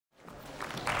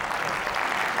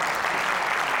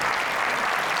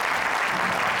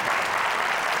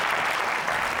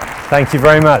Thank you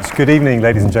very much. Good evening,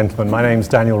 ladies and gentlemen. My name's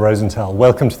Daniel Rosenthal.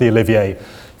 Welcome to the Olivier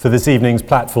for this evening's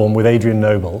platform with Adrian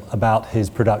Noble about his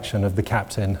production of The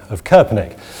Captain of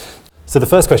Köpenick. So the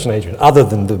first question, Adrian, other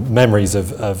than the memories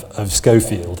of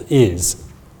Schofield, is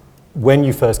when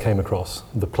you first came across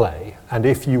the play, and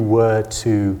if you were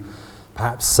to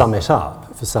perhaps sum it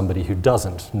up for somebody who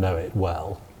doesn't know it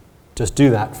well, just do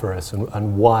that for us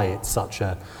and why it's such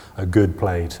a good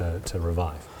play to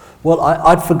revive. Well,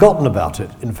 I'd forgotten about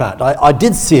it. In fact, I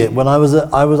did see it when I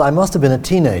must have been a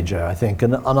teenager, I think,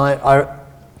 and all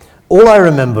I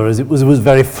remember is it was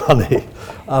very funny.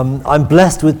 I'm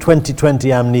blessed with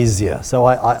 20/20 amnesia, so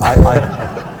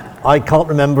I can't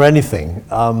remember anything.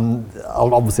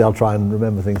 I'll try and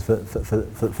remember things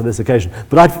for this occasion.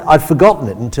 But I'd forgotten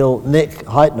it until Nick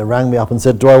Heitner rang me up and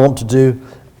said, "Do I want to do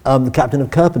The Captain of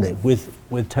Köpenick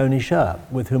with Tony Sher,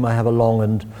 with whom I have a long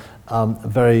and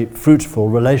very fruitful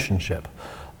relationship."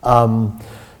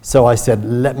 So I said,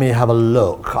 "Let me have a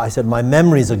look." I said, "My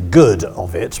memories are good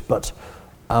of it, but..."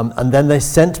 and then they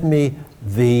sent me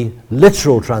the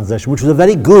literal translation, which was a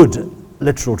very good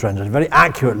literal translation, very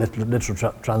accurate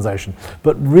literal translation,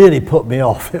 but really put me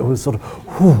off. It was sort of,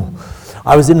 whew.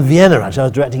 I was in Vienna, actually. I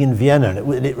was directing in Vienna,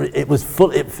 and it was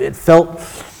full. It felt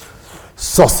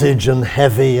sausage and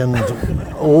heavy and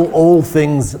all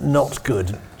things not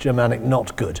good, Germanic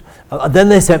not good. Then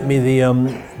they sent me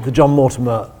the John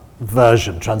Mortimer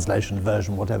translation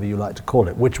version, whatever you like to call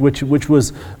it, which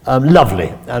was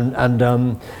lovely,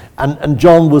 and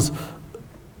John was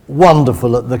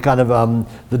wonderful at the kind of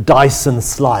the dice and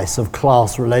slice of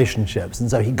class relationships,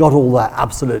 and so he got all that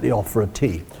absolutely off to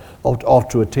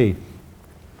a T.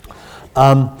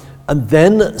 And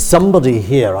then somebody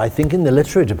here, I think in the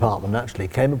literary department actually,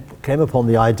 came upon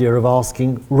the idea of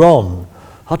asking Ron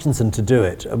Hutchinson to do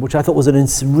it, which I thought was a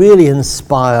really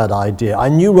inspired idea. I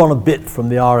knew Ron a bit from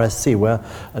the RSC,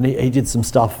 and he did some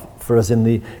stuff for us in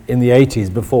the 80s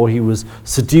before he was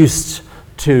seduced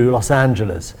to Los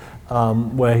Angeles,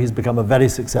 where he's become a very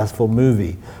successful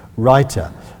movie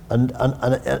writer,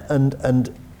 and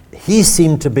he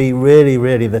seemed to be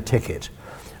really the ticket.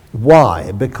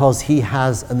 Why? Because he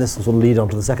has, and this will sort of lead on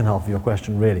to the second half of your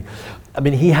question, really. I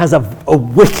mean, he has a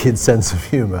wicked sense of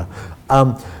humour,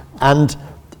 and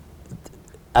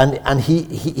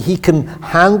he can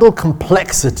handle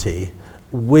complexity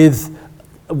with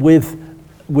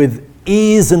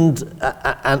ease and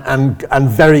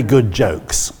very good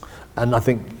jokes. And I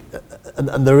think,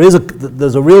 and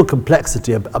there's a real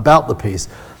complexity about the piece.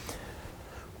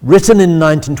 Written in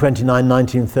 1929,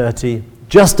 1930.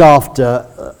 Just after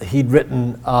he'd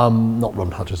written, not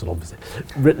Ron Hutchinson obviously,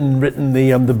 written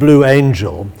the Blue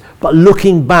Angel, but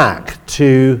looking back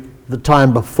to the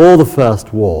time before the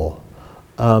First War,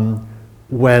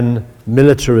 when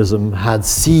militarism had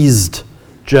seized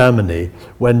Germany,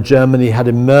 when Germany had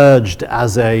emerged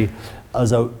as a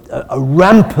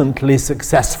rampantly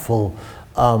successful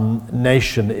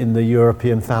nation in the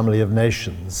European family of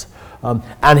nations.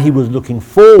 And he was looking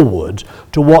forward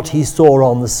to what he saw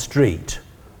on the street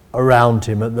around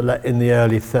him in the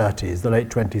early 30s, the late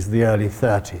 20s, the early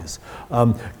 30s.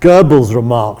 Goebbels'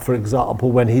 remark, for example,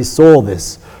 when he saw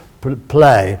this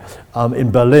play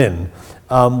in Berlin,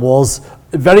 was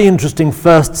a very interesting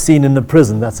first scene in the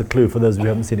prison. That's a clue for those who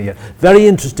haven't seen it yet. Very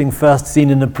interesting first scene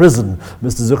in the prison,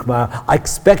 Mr. Zuckmeyer. I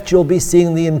expect you'll be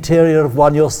seeing the interior of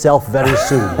one yourself very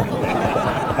soon.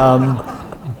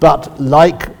 But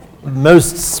like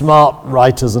most smart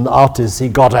writers and artists, he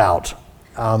got out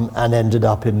and ended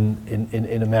up in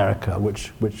America,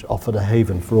 which offered a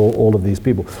haven for all of these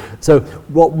people. So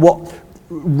what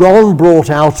Ron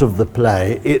brought out of the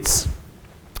play, it's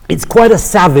quite a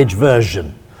savage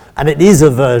version, and it is a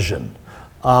version.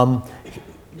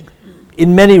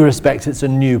 In many respects, it's a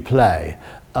new play.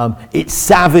 It's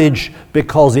savage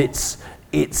because it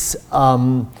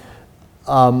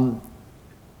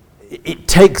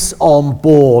takes on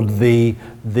board the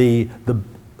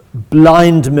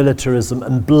blind militarism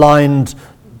and blind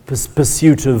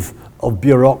pursuit of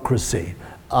bureaucracy,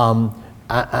 and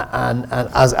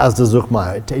as does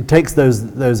Zuckmeyer. It takes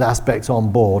those aspects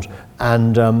on board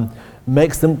and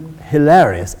makes them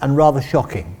hilarious and rather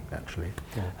shocking, actually.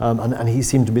 Yeah. And he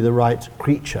seemed to be the right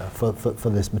creature for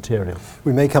this material.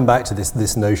 We may come back to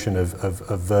this notion of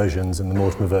versions, and the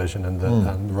Mortimer version and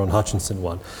the Ron Hutchinson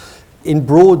one. In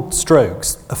broad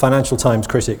strokes, a Financial Times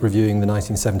critic reviewing the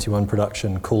 1971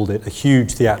 production called it a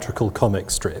huge theatrical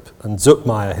comic strip, and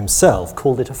Zuckmeyer himself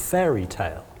called it a fairy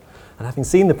tale. And having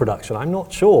seen the production, I'm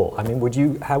not sure. I mean,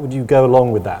 how would you go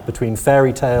along with that? Between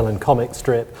fairy tale and comic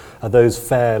strip, are those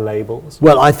fair labels?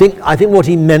 Well, I think what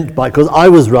he meant by, because I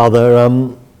was rather,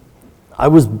 I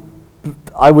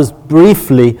was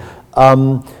briefly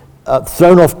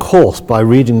thrown off course by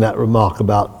reading that remark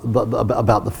about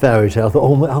the fairy tale. I thought,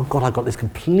 oh God, I got this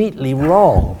completely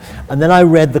wrong. And then I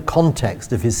read the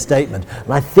context of his statement,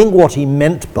 and I think what he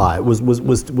meant by it was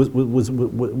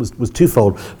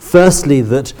twofold. Firstly,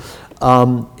 that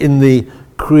in the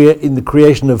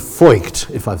creation of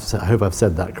Feucht, I hope I've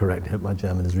said that correctly, I hope my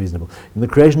German is reasonable. In the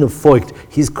creation of Feucht,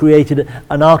 he's created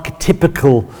an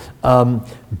archetypical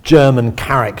German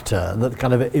character that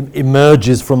kind of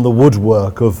emerges from the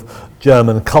woodwork of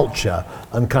German culture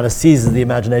and kind of seizes the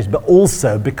imagination, but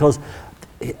also because,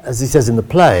 as he says in the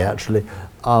play, actually,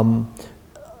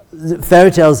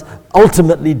 fairy tales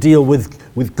ultimately deal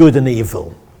with good and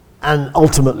evil. And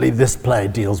ultimately, this play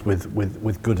deals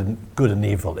with good and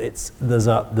evil. There's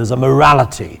a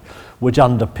morality which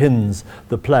underpins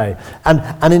the play,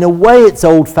 and in a way, it's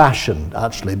old-fashioned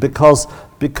actually, because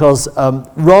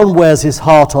Ron wears his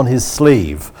heart on his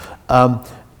sleeve.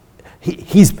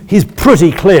 He's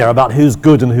pretty clear about who's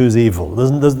good and who's evil.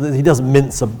 He doesn't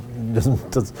mince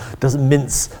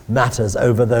matters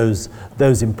over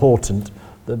those important.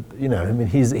 He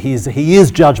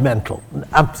is judgmental.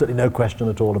 Absolutely no question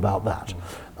at all about that.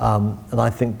 And I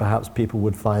think perhaps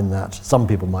some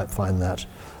people might find that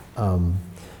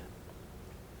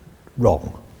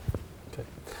wrong. Okay.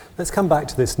 Let's come back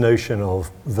to this notion of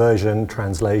version,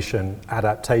 translation,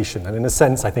 adaptation. And in a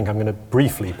sense, I think I'm going to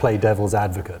briefly play devil's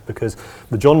advocate, because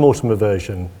the John Mortimer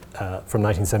version from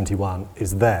 1971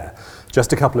 is there.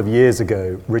 Just a couple of years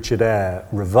ago, Richard Eyre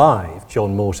revived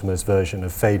John Mortimer's version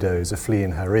of Feydeau's A Flea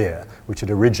in Her Ear, which had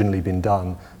originally been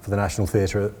done for the National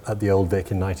Theatre at the Old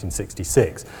Vic in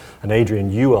 1966. And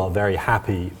Adrian, you are very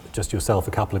happy, just yourself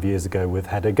a couple of years ago, with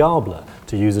Hedda Gabler,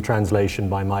 to use a translation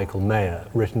by Michael Mayer,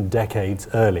 written decades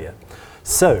earlier.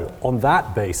 So, on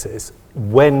that basis,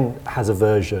 when has a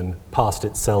version passed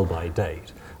its sell-by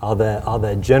date? Are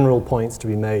there general points to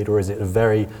be made, or is it a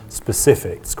very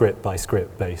specific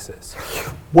script-by-script basis?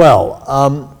 Well,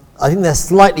 I think they're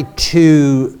slightly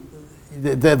too.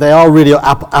 They are really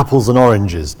apples and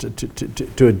oranges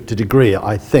to a degree,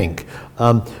 I think.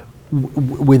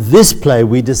 With this play,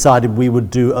 we decided we would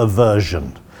do a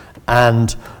version,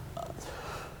 and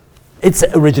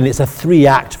originally it's a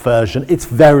 3-act version. It's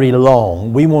very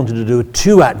long. We wanted to do a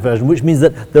 2-act version, which means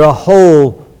that there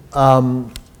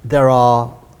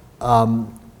are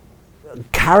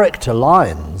character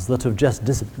lines that have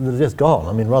just gone.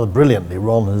 I mean, rather brilliantly,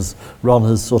 Ron has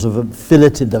sort of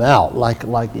filleted them out, like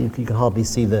you can hardly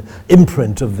see the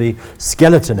imprint of the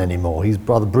skeleton anymore. He's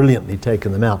rather brilliantly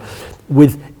taken them out.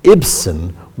 With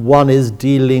Ibsen, one is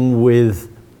dealing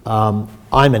with, when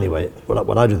I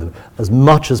do them, as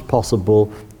much as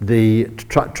possible,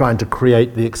 trying to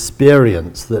create the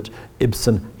experience that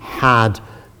Ibsen had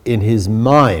in his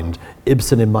mind.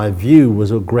 Ibsen, in my view,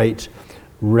 was a great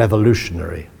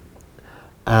revolutionary,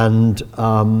 and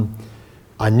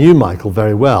I knew Michael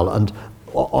very well, and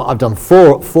I've done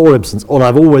four Ibsens, and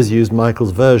I've always used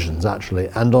Michael's versions actually,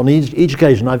 and on each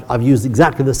occasion I've used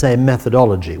exactly the same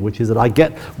methodology, which is that I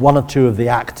get one or two of the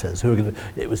actors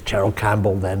it was Cheryl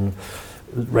Campbell, then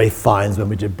Ralph Fiennes when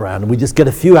we did Brand, and we just get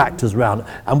a few actors round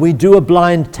and we do a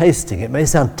blind tasting. It may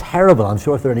sound terrible, I'm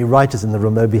sure if there are any writers in the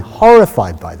room they'd be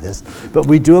horrified by this, but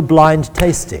we do a blind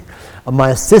tasting, and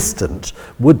my assistant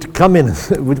would come in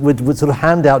would sort of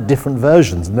hand out different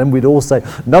versions, and then we'd all say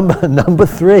number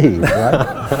 3,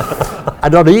 right?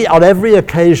 And on every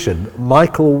occasion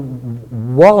Michael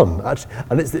won, actually.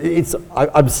 And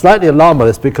I'm slightly alarmed by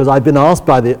this, because I've been asked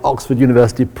by the Oxford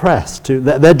University Press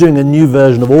they're doing a new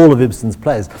version of all of Ibsen's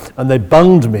plays, and they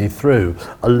bunged me through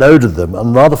a load of them,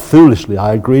 and rather foolishly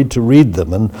I agreed to read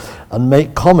them and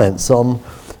make comments on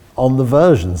the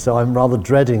version. So I'm rather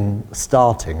dreading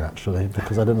starting, actually,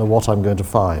 because I don't know what I'm going to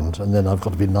find, and then I've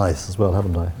got to be nice as well,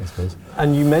 haven't I suppose.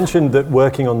 And you mentioned that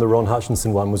working on the Ron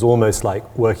Hutchinson one was almost like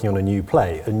working on a new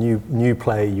play. A new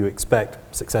play, you expect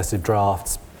successive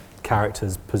drafts,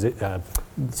 characters,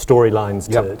 storylines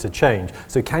to change.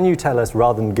 So can you tell us,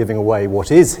 rather than giving away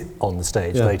what is on the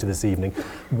stage later this evening,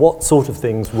 what sort of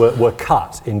things were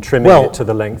cut in trimming it to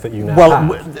the length that you now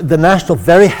have? The National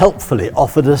very helpfully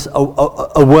offered us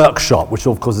a workshop, which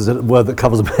of course is a word that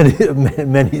covers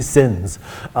many sins.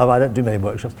 I don't do many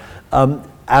workshops.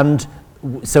 And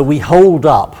so we holed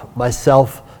up,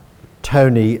 myself,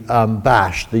 Tony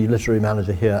Bash, the literary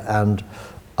manager here, and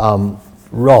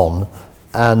Ron,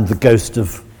 and the ghost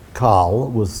of Carl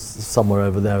was somewhere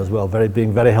over there as well,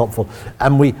 being very helpful.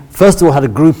 And we first of all had a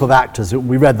group of actors.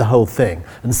 We read the whole thing,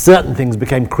 and certain things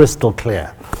became crystal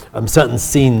clear. Certain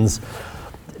scenes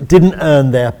didn't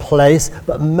earn their place,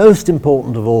 but most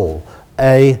important of all,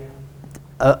 a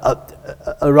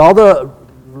rather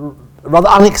rather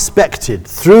unexpected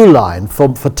through line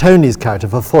for Tony's character,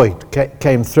 for Voigt,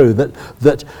 came through,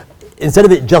 that instead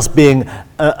of it just being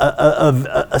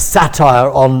a satire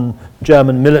on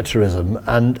German militarism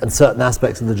and certain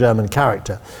aspects of the German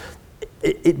character,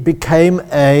 it became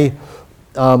an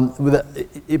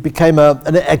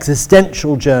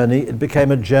existential journey. It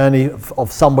became a journey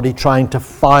of somebody trying to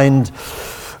find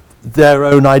their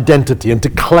own identity and to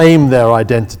claim their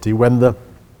identity when the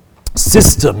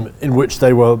system in which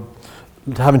they were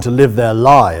having to live their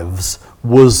lives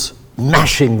was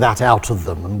mashing that out of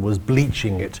them and was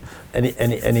bleaching it,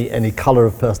 any colour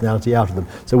of personality out of them.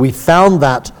 So we found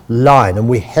that line and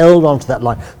we held on to that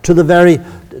line to the very,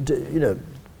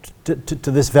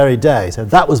 to this very day. So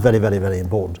that was very, very, very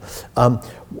important.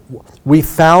 We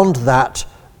found that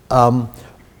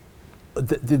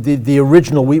the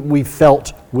original we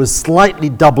felt was slightly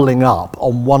doubling up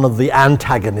on one of the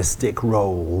antagonistic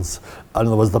roles. In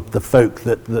other words, the folk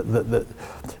that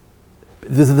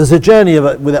there's a journey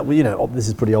of this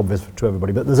is pretty obvious to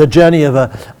everybody, but there's a journey of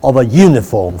a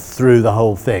uniform through the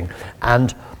whole thing,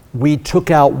 and we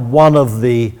took out one of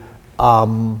the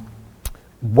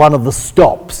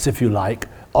stops, if you like,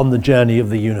 on the journey of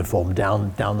the uniform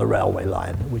down the railway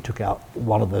line. We took out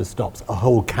one of those stops, a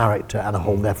whole character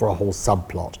and therefore a whole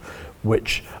subplot,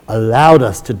 which allowed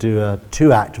us to do a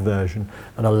 2-act version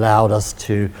and allowed us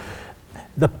to.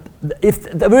 If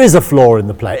there is a flaw in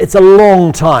the play, it's a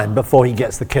long time before he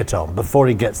gets the kit on, before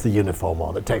he gets the uniform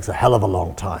on. It takes a hell of a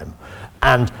long time.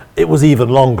 And it was even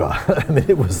longer. I mean,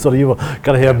 it was sort of, you were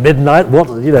going to hear midnight,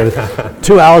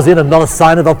 2 hours in and not a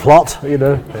sign of a plot,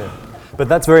 Yeah. But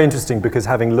that's very interesting, because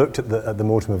having looked at the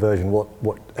Mortimer version,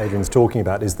 what Adrian's talking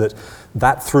about is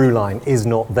that through line is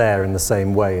not there in the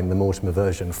same way in the Mortimer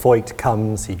version. Voigt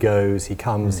comes, he goes, he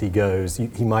comes, he goes.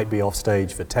 He might be off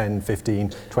stage for 10,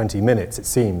 15, 20 minutes, it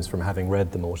seems, from having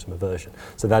read the Mortimer version.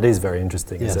 So that is very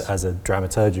interesting, yes, as a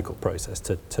dramaturgical process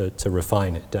to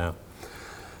refine it down.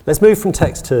 Let's move from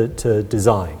text to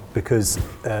design, because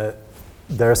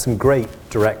there are some great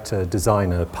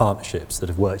director-designer partnerships that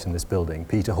have worked in this building.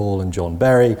 Peter Hall and John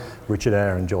Berry, Richard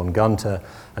Eyre and John Gunter,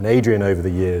 and Adrian, over the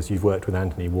years, you've worked with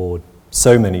Anthony Ward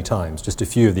so many times. Just a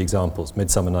few of the examples: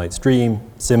 Midsummer Night's Dream,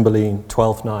 Cymbeline,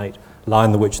 Twelfth Night,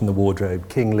 Lion, the Witch and the Wardrobe,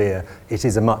 King Lear. It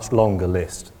is a much longer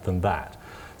list than that.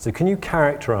 So can you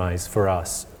characterise for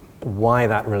us why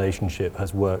that relationship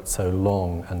has worked so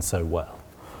long and so well?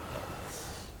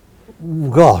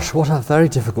 Gosh, what a very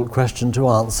difficult question to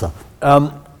answer.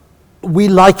 We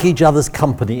like each other's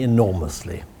company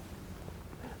enormously,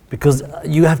 because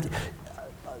you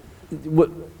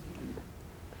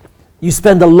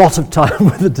spend a lot of time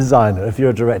with a designer if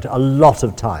you're a director, a lot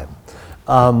of time.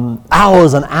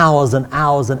 Hours and hours and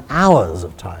hours and hours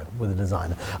of time with a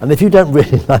designer. And if you don't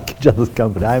really like each other's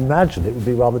company, I imagine it would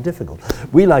be rather difficult.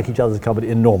 We like each other's company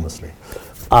enormously.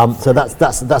 So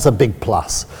that's a big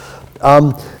plus.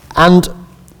 And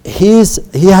he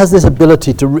has this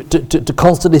ability to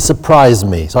constantly surprise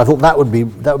me. So I thought that would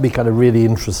be kind of really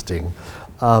interesting.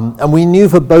 And we knew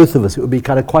for both of us it would be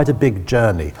kind of quite a big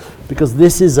journey, because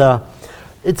this is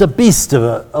it's a beast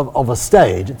of a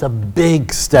stage. It's a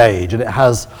big stage, and it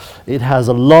has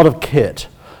a lot of kit,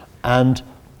 and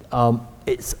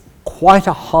it's quite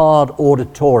a hard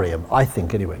auditorium, I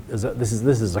think. Anyway, this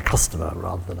is a customer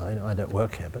rather than I don't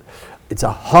work here, but it's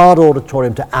a hard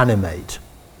auditorium to animate.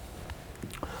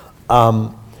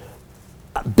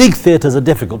 Big theatres are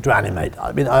difficult to animate.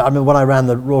 I mean, when I ran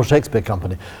the Royal Shakespeare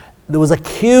Company, there was a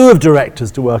queue of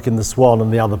directors to work in the Swan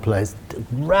and the other plays,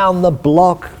 round the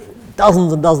block,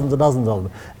 dozens and dozens and dozens of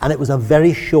them. And it was a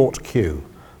very short queue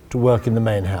to work in the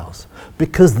main house,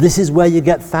 because this is where you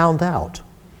get found out.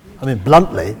 I mean,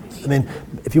 bluntly,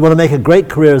 if you want to make a great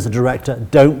career as a director,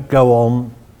 don't go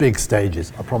on big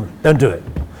stages, I promise. Don't do it.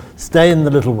 Stay in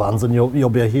the little ones and you'll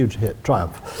be a huge hit,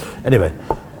 triumph. Anyway,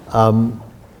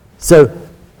 so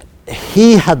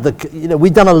he had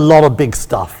we'd done a lot of big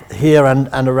stuff here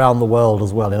and around the world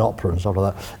as well, in opera and stuff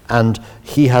like that, and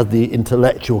he had the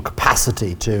intellectual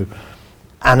capacity to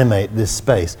animate this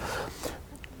space.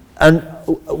 And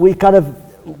we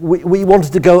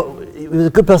wanted to go, he was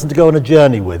a good person to go on a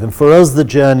journey with, and for us the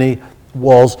journey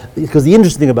was, because the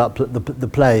interesting thing about the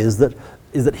play is that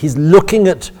he's looking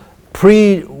at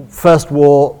pre-First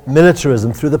War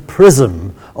militarism through the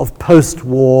prism of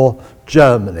post-war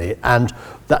Germany, and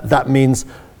that means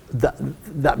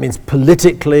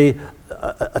politically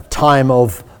a time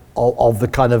of the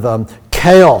kind of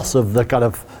chaos of the kind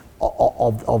of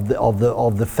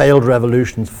the failed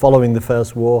revolutions following the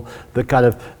First War, the kind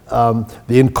of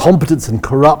the incompetence and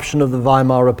corruption of the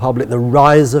Weimar Republic, the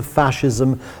rise of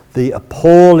fascism, the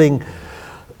appalling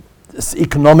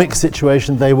economic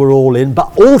situation they were all in,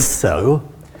 but also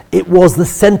it was the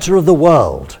centre of the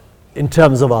world in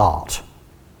terms of art.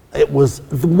 It was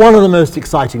one of the most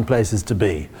exciting places to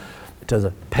be, in terms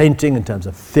of painting, in terms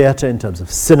of theatre, in terms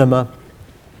of cinema.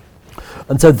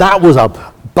 And so that was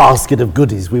a basket of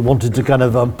goodies we wanted to kind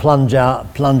of plunge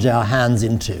our hands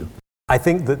into. I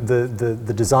think that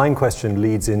the design question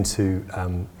leads into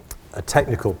a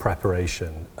technical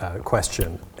preparation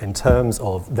question in terms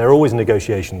of there are always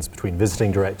negotiations between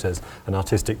visiting directors and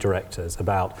artistic directors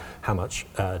about how much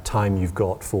time you've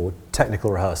got for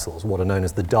technical rehearsals, what are known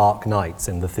as the dark nights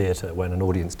in the theatre when an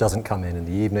audience doesn't come in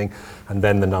the evening, and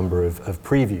then the number of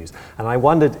previews. And I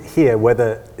wondered here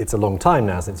whether it's a long time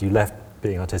now since you left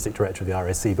being artistic director of the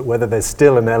RSC, but whether there's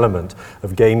still an element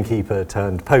of gamekeeper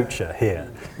turned poacher here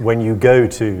when you go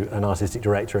to an artistic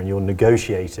director and you're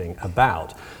negotiating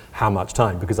about how much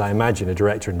time, because I imagine a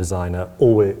director and designer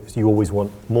you always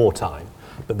want more time,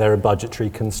 but there are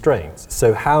budgetary constraints.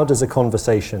 So how does a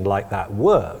conversation like that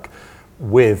work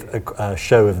with a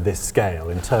show of this scale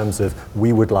in terms of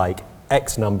we would like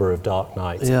X number of dark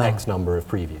nights, X number of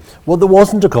previews? Well, there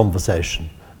wasn't a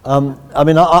conversation. I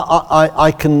mean,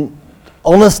 I can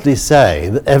honestly say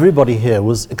that everybody here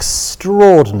was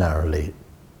extraordinarily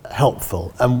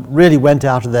helpful and really went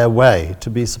out of their way to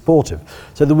be supportive.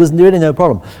 So there was really no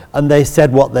problem. And they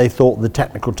said what they thought the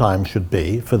technical time should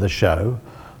be for the show.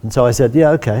 And so I said, yeah,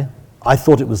 okay. I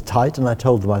thought it was tight, and I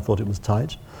told them I thought it was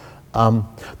tight.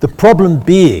 The problem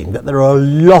being that there are a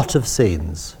lot of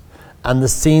scenes, and the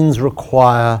scenes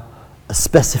require a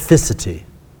specificity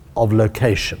of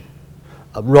location.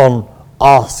 Ron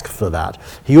asked for that.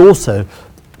 He also,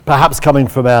 perhaps coming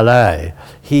from LA,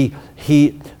 he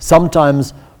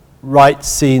sometimes writes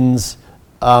scenes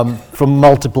from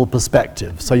multiple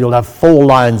perspectives. So you'll have 4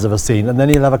 lines of a scene, and then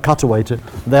you'll have a cutaway to.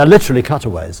 They are literally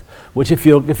cutaways, which if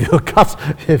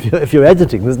you're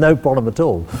editing, there's no problem at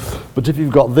all. But if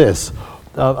you've got this,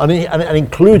 and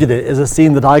included it is a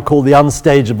scene that I call the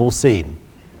unstageable scene,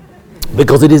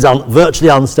 because it is virtually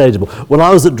unstageable. When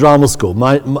I was at drama school,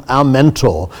 our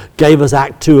mentor gave us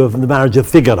Act 2 of The Marriage of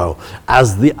Figaro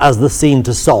as the scene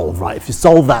to solve, right? If you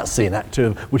solve that scene, Act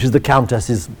 2, which is the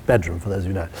Countess's bedroom, for those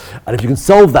who know, and if you can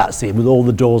solve that scene with all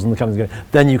the doors and the comings and goings,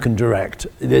 then you can direct,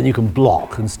 then you can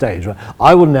block and stage, right?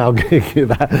 I will now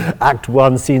give Act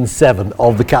 1, Scene 7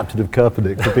 of The Captain of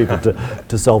Köpenick for people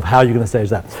to solve how you're going to stage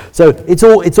that. So it's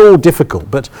all difficult,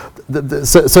 but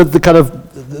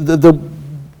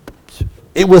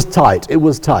it was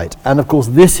tight, and of course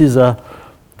this is a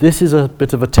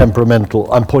bit of a temperamental.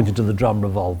 I'm pointing to the drum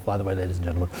revolve, by the way, ladies and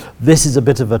gentlemen. This is a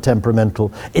bit of a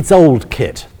temperamental. It's old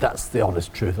kit. That's the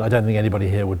honest truth. I don't think anybody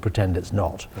here would pretend it's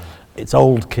not. It's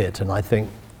old kit, and I think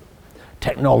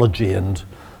technology and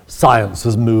science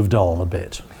has moved on a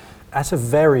bit. At a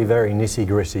very, very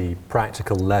nitty-gritty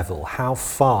practical level, how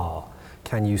far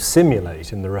can you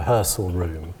simulate in the rehearsal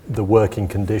room the working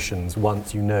conditions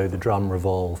once you know the drum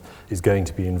revolve is going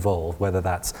to be involved, whether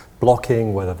that's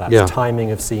blocking, whether that's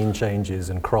timing of scene changes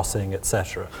and crossing,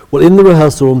 etc.? Well, in the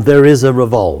rehearsal room there is a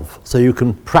revolve, so you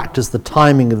can practice the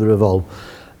timing of the revolve,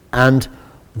 and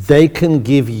they can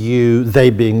give you,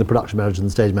 they being the production manager and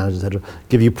the stage manager, etc.,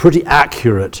 give you pretty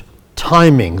accurate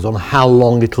timings on how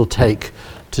long it'll take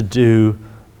to do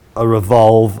a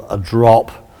revolve, a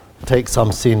drop, take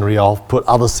some scenery off, put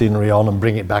other scenery on, and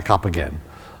bring it back up again.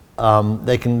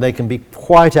 They can be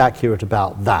quite accurate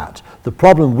about that. The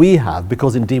problem we have,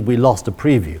 because indeed we lost a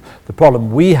preview, the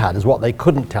problem we had is what they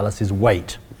couldn't tell us is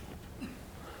weight.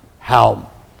 How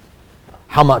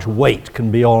much weight can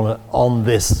be on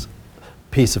this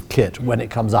piece of kit when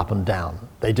it comes up and down.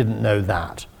 They didn't know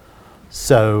that.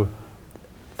 So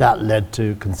that led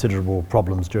to considerable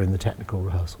problems during the technical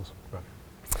rehearsals.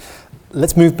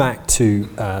 Let's move back to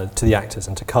the actors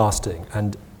and to casting.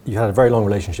 And you had a very long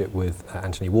relationship with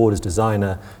Anthony Ward as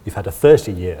designer. You've had a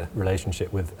 30-year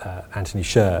relationship with Anthony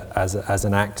Sher as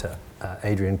an actor.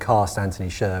 Adrian cast Anthony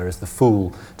Sher as the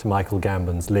fool to Michael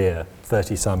Gambon's Lear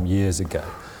 30-some years ago.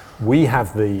 We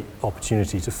have the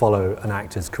opportunity to follow an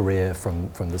actor's career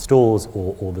from the Stores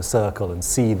or the Circle and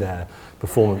see their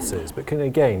performances. But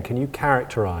can you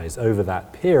characterize over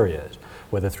that period,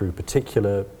 whether through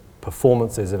particular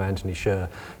performances of Anthony Sher,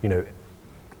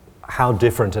 how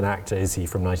different an actor is he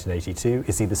from 1982?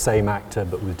 Is he the same actor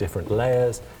but with different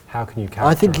layers? How can you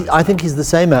characterize I think he's the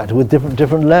same actor with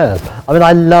different layers. I mean,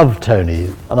 I love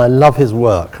Tony and I love his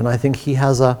work, and I think he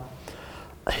has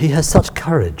such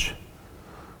courage.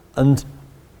 And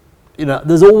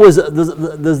there's always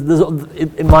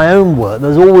in my own work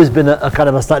there's always been a kind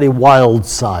of a slightly wild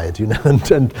side,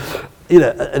 and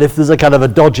and if there's a kind of a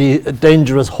dodgy,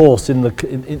 dangerous horse in the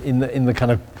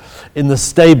kind of in the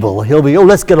stable, he'll be,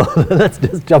 let's get on, let's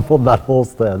just jump on that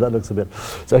horse there. That looks a bit.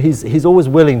 So he's always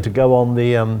willing to go on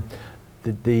the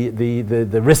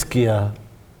riskier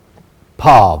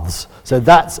paths. So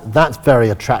that's very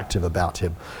attractive about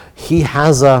him. He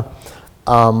has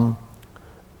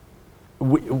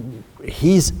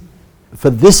he's for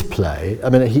this play. I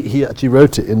mean, he actually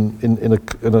wrote it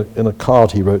in a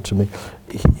card he wrote to me.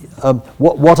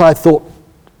 What I thought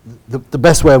the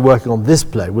best way of working on this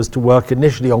play was to work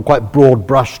initially on quite broad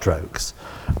brushstrokes,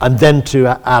 and then to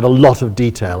add a lot of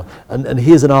detail. And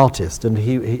he is an artist, and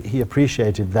he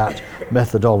appreciated that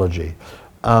methodology.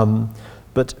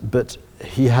 But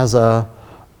he has a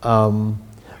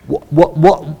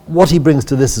what he brings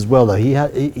to this as well, though.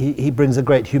 He brings a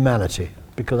great humanity,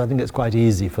 because I think it's quite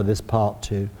easy for this part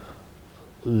to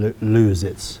lose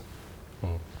its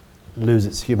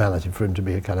humanity, for him to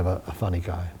be a kind of a funny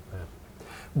guy.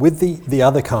 With the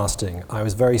other casting, I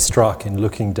was very struck in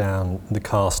looking down the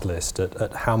cast list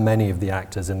at how many of the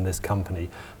actors in this company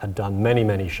had done many,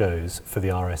 many shows for the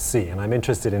RSC. And I'm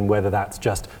interested in whether that's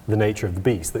just the nature of the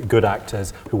beast, that good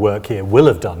actors who work here will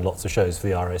have done lots of shows for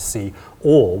the RSC,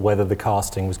 or whether the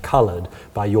casting was coloured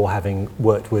by your having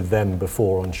worked with them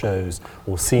before on shows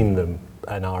or seen them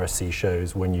in RSC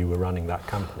shows when you were running that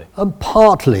company.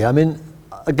 Partly. I mean,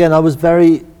 again, I was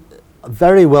very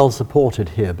well supported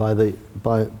here by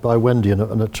Wendy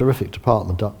and a terrific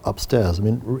department upstairs. I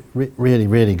mean, really,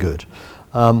 really good.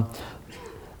 The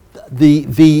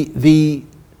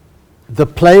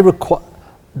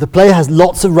play has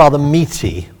lots of rather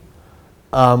meaty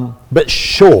but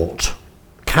short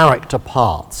character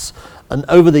parts, and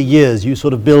over the years you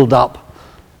sort of build up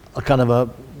a kind of a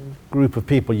group of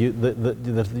people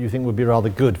that you think would be rather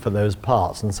good for those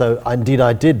parts. And so indeed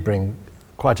I did bring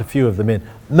quite a few of them in.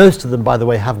 Most of them, by the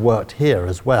way, have worked here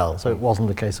as well, so it wasn't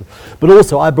a case of... But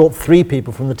also, I brought 3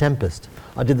 people from The Tempest.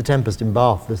 I did The Tempest in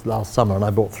Bath this last summer, and I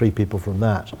brought 3 people from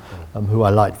that, who I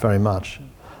liked very much.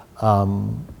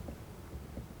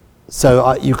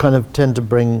 So you kind of tend to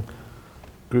bring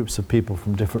groups of people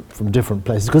from different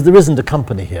places, because there isn't a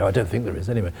company here. I don't think there is,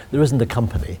 anyway. There isn't a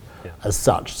company as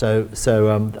such, so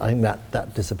I think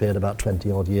that disappeared about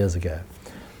 20-odd years ago.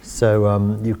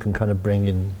 So you can kind of bring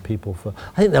in people for...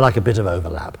 I think they like a bit of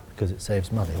overlap, because it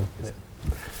saves money. A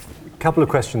couple of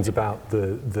questions about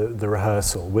the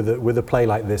rehearsal. With a play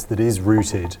like this that is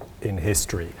rooted in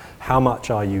history, how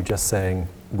much are you just saying,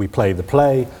 we play the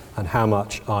play, and how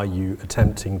much are you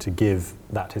attempting to give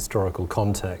that historical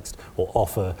context or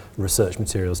offer research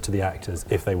materials to the actors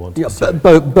if they want to see it?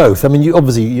 Both. I mean,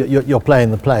 you're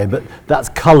playing the play, but that's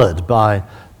coloured by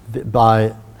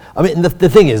I mean, the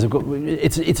thing is,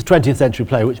 it's a 20th century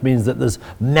play, which means that there's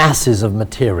masses of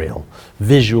material,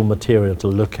 visual material to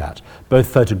look at,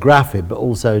 both photographic, but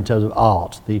also in terms of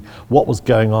art, what was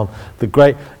going on.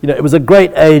 It was a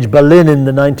great age. Berlin in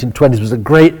the 1920s was a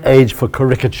great age for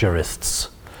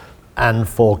caricaturists and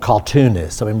for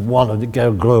cartoonists. I mean, one of the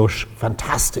Georg Grosch,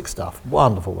 fantastic stuff,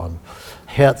 wonderful one.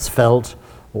 Herzfeld,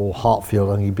 or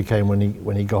Hartfield, I think he became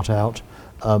when he got out.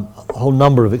 A whole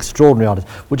number of extraordinary artists,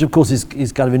 which of course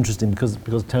is kind of interesting because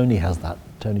Tony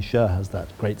Scher has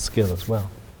that great skill as well.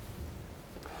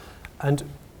 And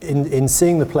in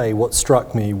seeing the play, what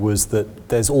struck me was that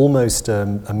there's almost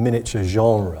a miniature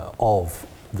genre of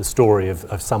the story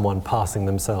of someone passing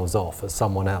themselves off as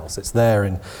someone else. It's there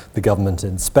in The Government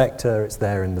Inspector, it's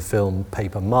there in the film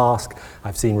Paper Mask.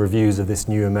 I've seen reviews of this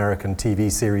new American TV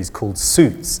series called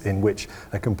Suits, in which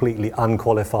a completely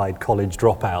unqualified college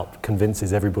dropout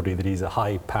convinces everybody that he's a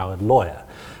high-powered lawyer.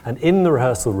 And in the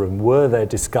rehearsal room, were there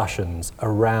discussions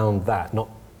around that, not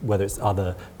whether it's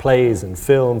other plays and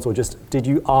films, or just did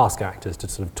you ask actors to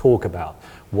sort of talk about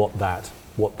what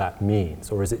that means,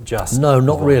 or is it just... No,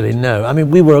 not really, no. I mean,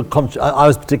 I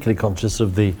was particularly conscious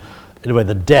of in a way,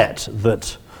 the debt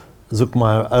that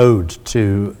Zuckmayer owed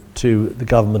to the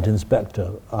government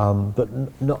inspector, but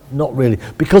not really,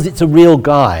 because it's a real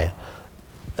guy.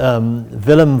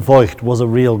 Willem Voigt was a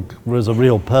real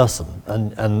person,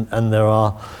 and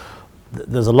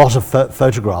there's a lot of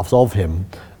photographs of him,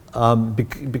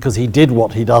 because he did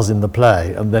what he does in the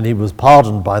play, and then he was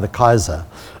pardoned by the Kaiser,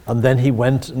 and then he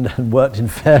went and worked in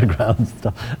fairgrounds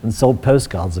stuff and sold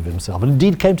postcards of himself, and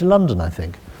indeed came to London, I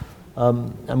think.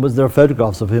 And there are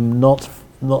photographs of him not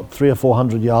 300 or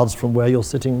 400 yards from where you're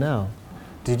sitting now.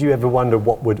 Did you ever wonder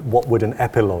what would an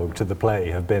epilogue to the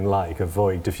play have been like of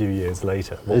Voigt a few years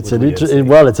later? It's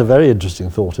a very interesting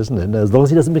thought, isn't it? As long as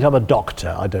he doesn't become a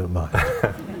doctor, I don't mind.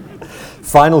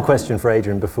 Final question for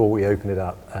Adrian before we open it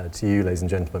up to you, ladies and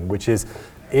gentlemen, which is,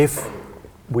 if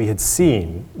we had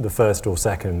seen the first or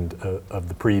second of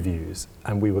the previews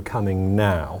and we were coming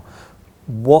now,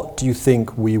 what do you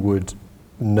think we would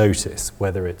notice,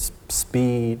 whether it's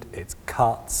speed, its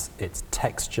cuts, its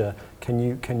texture? Can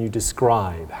you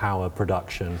describe how a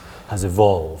production has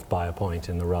evolved by a point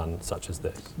in the run such as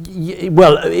this?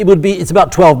 Well, it's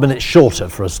about 12 minutes shorter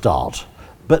for a start,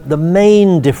 but the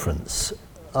main difference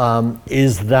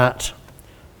is that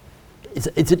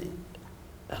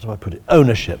how do I put it?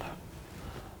 Ownership.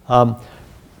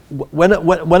 When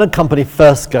a company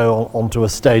first go onto a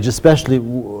stage, especially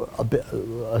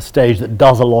a stage that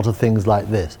does a lot of things like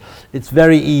this, it's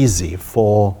very easy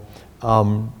for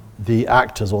the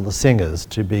actors or the singers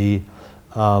to be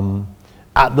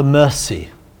at the mercy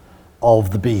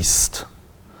of the beast.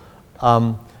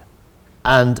 And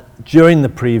during the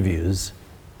previews,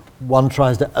 one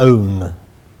tries to own,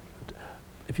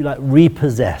 if you like,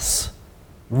 repossess,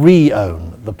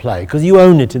 re-own the play, because you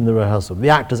own it in the rehearsal. The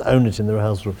actors own it in the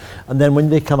rehearsal room, and then when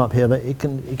they come up here, it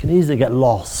can easily get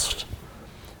lost.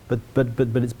 But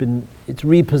it's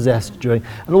repossessed during,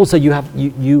 and also you have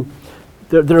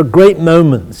there are great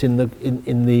moments in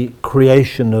the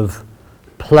creation of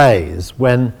plays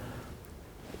when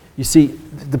you see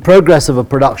the progress of a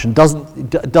production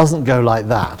doesn't go like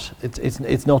that.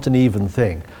 It's not an even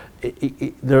thing.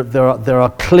 There are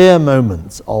clear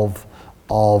moments of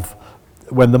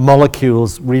when the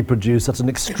molecules reproduce at an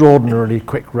extraordinarily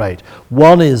quick rate.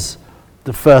 One is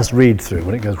the first read through,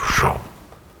 when it goes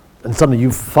and suddenly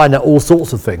you find out all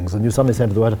sorts of things and you suddenly say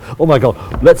to the writer, oh my God,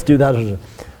 let's do that.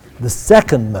 The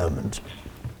second moment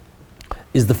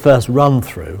is the first run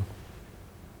through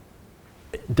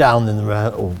down in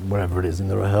the or wherever it is in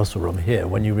the rehearsal room here,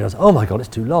 when you realize, oh my God, it's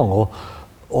too long, or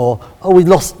oh, we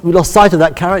lost sight of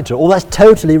that character, or that's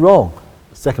totally wrong.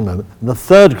 Second moment. And the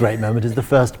third great moment is the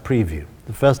first preview.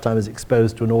 The first time it's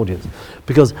exposed to an audience,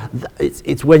 because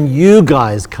it's when you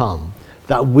guys come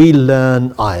that we learn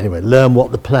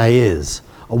what the play is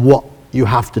and what you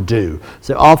have to do.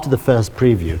 So after the first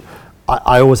preview,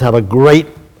 I always have a great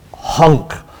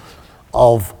hunk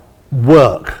of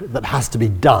work that has to be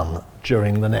done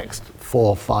during the next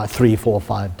 3, 4,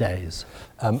 5 days.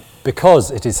 Because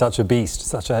it is such a beast,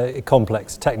 such a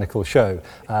complex technical show,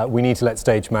 we need to let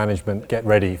stage management get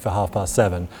ready for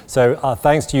 7:30. So our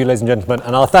thanks to you, ladies and gentlemen,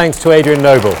 and our thanks to Adrian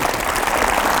Noble.